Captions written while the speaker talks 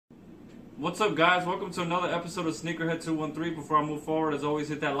What's up, guys? Welcome to another episode of Sneakerhead 213. Before I move forward, as always,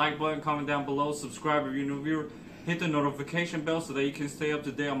 hit that like button, comment down below, subscribe if you're a new viewer, hit the notification bell so that you can stay up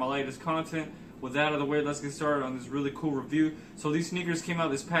to date on my latest content. With that out of the way, let's get started on this really cool review. So these sneakers came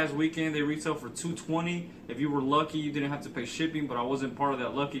out this past weekend. They retail for $220. If you were lucky, you didn't have to pay shipping, but I wasn't part of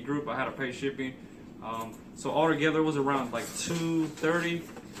that lucky group. I had to pay shipping. So altogether it was around like $230.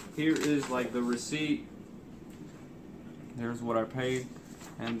 Here is like the receipt. There's what I paid.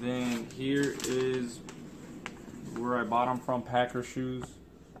 And then here is where I bought them from, Packer Shoes.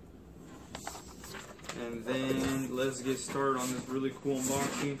 And then let's get started on this really cool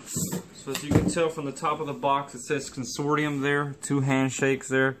unboxing. So as you can tell from the top of the box, it says Consortium there, 2 handshakes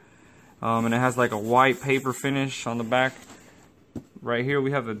there. And it has like a white paper finish on the back. Right here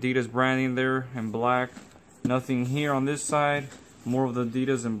we have Adidas branding there in black. Nothing here on this side, more of the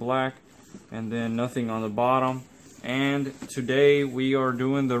Adidas in black. And then nothing on the bottom. And today we are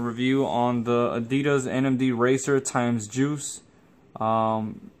doing the review on the Adidas NMD Racer times Juice.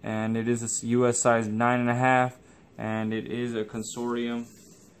 And it is a US size 9.5, and it is a Consortium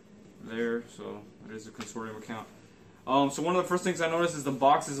there, so it is a Consortium account. So one of the first things I noticed is the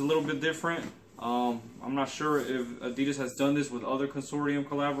box is a little bit different. I'm not sure if Adidas has done this with other Consortium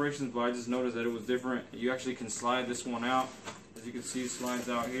collaborations, but I just noticed that it was different. You actually can slide this one out. As you can see, it slides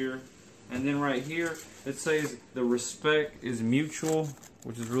out here. And then right here, it says the respect is mutual,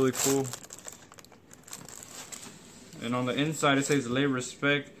 which is really cool. And on the inside, it says le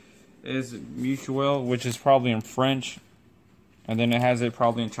respect is mutuel, which is probably in French. And then it has it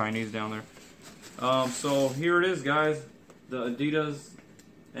probably in Chinese down there. So here it is, guys. The Adidas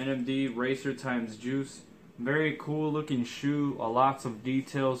NMD Racer times Juice. Very cool looking shoe. Lots of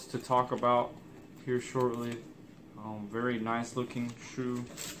details to talk about here shortly. Very nice looking shoe.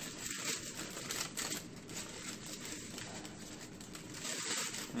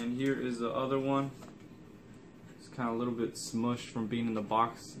 And here is the other one. It's kind of a little bit smushed from being in the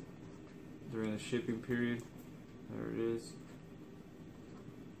box during the shipping period. There it is.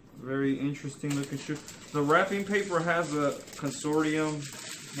 Very interesting looking shoe. The wrapping paper has a Consortium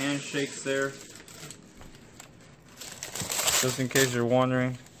handshakes there. Just in case you're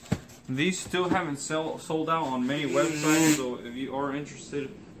wondering. These still haven't sold out on many websites, so if you are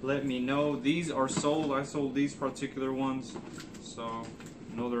interested, let me know. These are sold. I sold these particular ones, so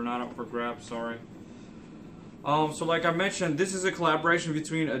no, they're not up for grabs, sorry. So like I mentioned, this is a collaboration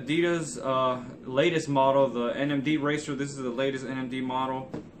between Adidas' latest model, the NMD Racer. This is the latest NMD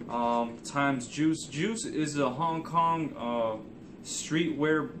model, times Juice. Juice is a Hong Kong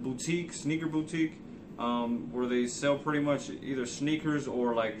streetwear boutique, sneaker boutique, where they sell pretty much either sneakers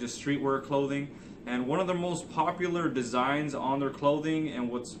or like just streetwear clothing. And one of the most popular designs on their clothing, and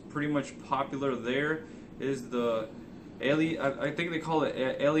what's pretty much popular there, is the I think they call it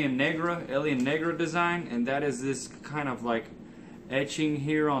Alien Negra design, and that is this kind of like etching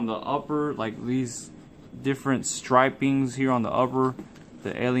here on the upper, like these different stripings here on the upper,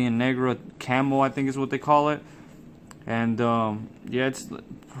 the Alien Negra camo, I think is what they call it. And yeah, it's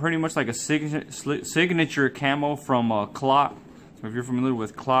pretty much like a signature camo from Clot. So if you're familiar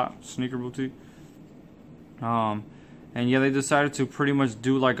with Clot sneaker boutique. And yeah, they decided to pretty much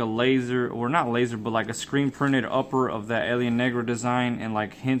do like a laser, or not laser, but like a screen printed upper of that Alien Negra design, and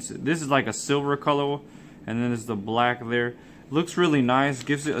like hints. This is like a silver color, and then there's the black there. Looks really nice,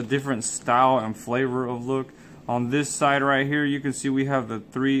 gives it a different style and flavor of look. On this side right here, you can see we have the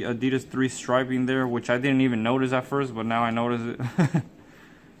Adidas 3 striping there, which I didn't even notice at first, but now I notice it.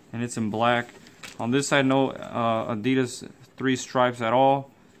 And it's in black. On this side, no Adidas 3 stripes at all.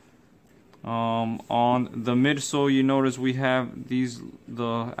 On the midsole, you notice we have the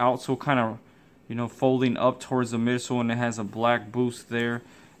outsole kind of, you know, folding up towards the midsole, and it has a black boost there.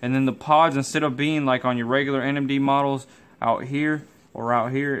 And then the pods, instead of being like on your regular NMD models out here or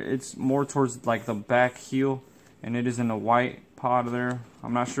out here, it's more towards like the back heel, and it is in a white pod there.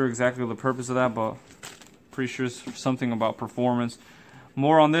 I'm not sure exactly the purpose of that, but pretty sure it's something about performance.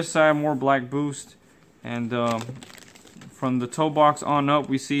 More on this side, more black boost. And from the toe box on up,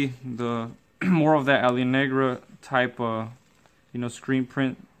 we see the more of that Alien Negra type, you know, screen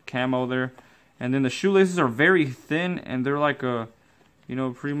print camo there. And then the shoelaces are very thin, and they're like a, you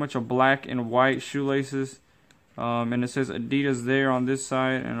know, pretty much a black and white shoelaces. And it says Adidas there on this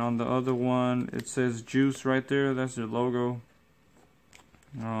side, and on the other one it says Juice right there. That's their logo.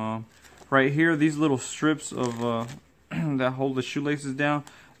 Right here, these little strips of that hold the shoelaces down,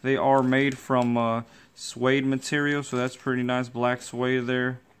 they are made from suede material, so that's pretty nice, black suede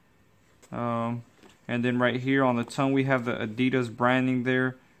there. And then right here on the tongue, we have the Adidas branding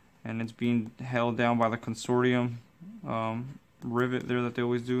there, and it's being held down by the Consortium. rivet there that they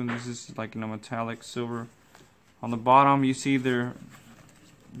always do, and this is like in a metallic silver. On the bottom you see the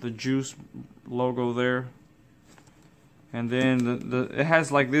Juice logo there, and then it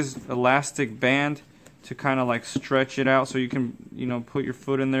has like this elastic band to kind of like stretch it out so you can, you know, put your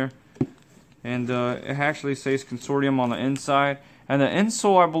foot in there. And it actually says Consortium on the inside, and the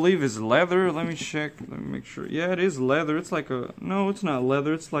insole I believe is leather. Let me check, let me make sure. Yeah, it is leather. It's like a, no, it's not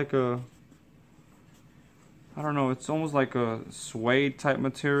leather, it's like a, I don't know, it's almost like a suede type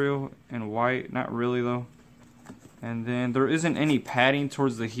material in white. Not really though. And then there isn't any padding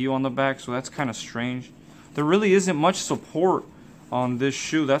towards the heel on the back, so that's kind of strange. There really isn't much support on this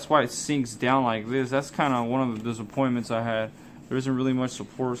shoe. That's why it sinks down like this. That's kind of one of the disappointments I had. There isn't really much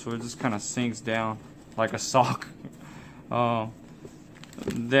support, so it just kind of sinks down like a sock.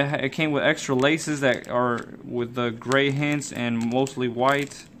 It came with extra laces that are with the gray hints and mostly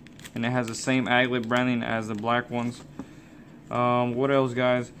white, and it has the same aglet branding as the black ones. What else,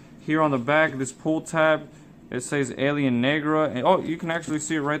 guys? Here on the back, this pull tab, it says Alien Negra, and oh, you can actually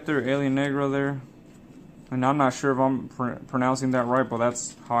see it right there, Alien Negra there. And I'm not sure if I'm pronouncing that right, but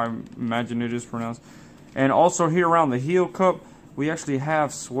that's how I imagine it is pronounced. And also here around the heel cup, we actually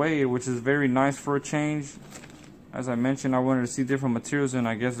have suede, which is very nice for a change. As I mentioned, I wanted to see different materials, and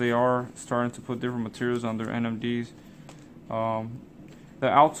I guess they are starting to put different materials on their NMDs. The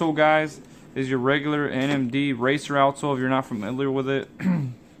outsole, guys, is your regular NMD racer outsole if you're not familiar with it.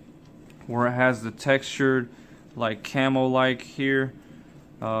 Where it has the textured, like camo-like here,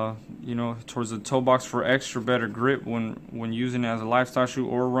 you know, towards the toe box for extra better grip when using it as a lifestyle shoe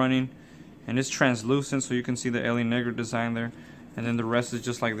or running. And it's translucent, so you can see the Alien Negra design there. And then the rest is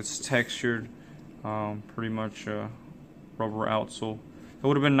just like this textured, pretty much rubber outsole. It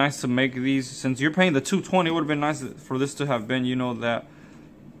would have been nice to make these, since you're paying the $220. It would have been nice for this to have been, you know, that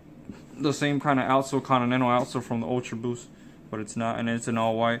the same kind of outsole, Continental outsole from the Ultra Boost, but it's not, and it's in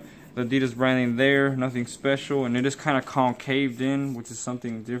all white. The Adidas branding there, nothing special, and it is kind of concaved in, which is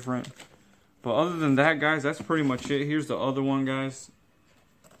something different. But other than that, guys, that's pretty much it. Here's the other one, guys.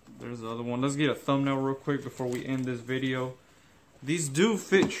 There's the other one. Let's get a thumbnail real quick before we end this video. These do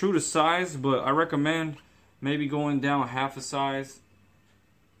fit true to size, but I recommend maybe going down half a size.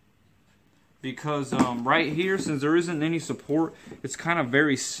 Because right here, since there isn't any support, it's kind of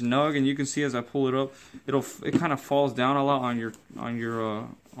very snug, and you can see as I pull it up, it kind of falls down a lot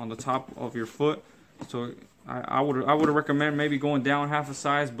on the top of your foot. So I would recommend maybe going down half a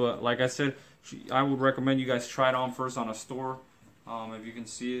size, but like I said, I would recommend you guys try it on first on a store, if you can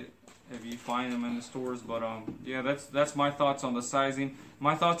see it, if you find them in the stores. But yeah, that's my thoughts on the sizing.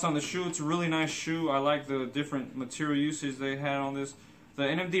 My thoughts on the shoe: it's a really nice shoe. I like the different material usage they had on this. The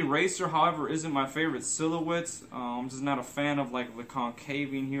NMD Racer, however, isn't my favorite silhouettes. I'm just not a fan of like the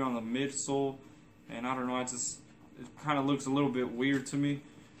concaving here on the midsole, and I don't know, it kind of looks a little bit weird to me.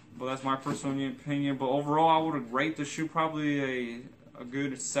 But that's my personal opinion. But overall, I would rate the shoe probably a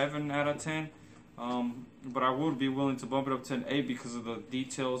good 7 out of 10. But I would be willing to bump it up to an 8 because of the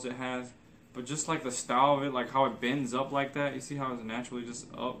details it has. But just like the style of it, like how it bends up like that. You see how it's naturally just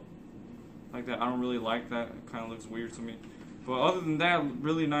up like that? I don't really like that. It kind of looks weird to me. But other than that,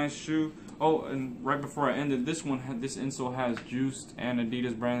 really nice shoe. Oh, and right before I ended, this insole has Juiced and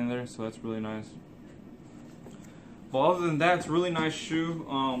Adidas brand in there, so that's really nice. But other than that, it's a really nice shoe.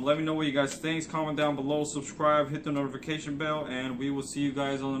 Let me know what you guys think. Comment down below, subscribe, hit the notification bell, and we will see you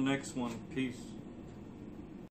guys on the next one. Peace.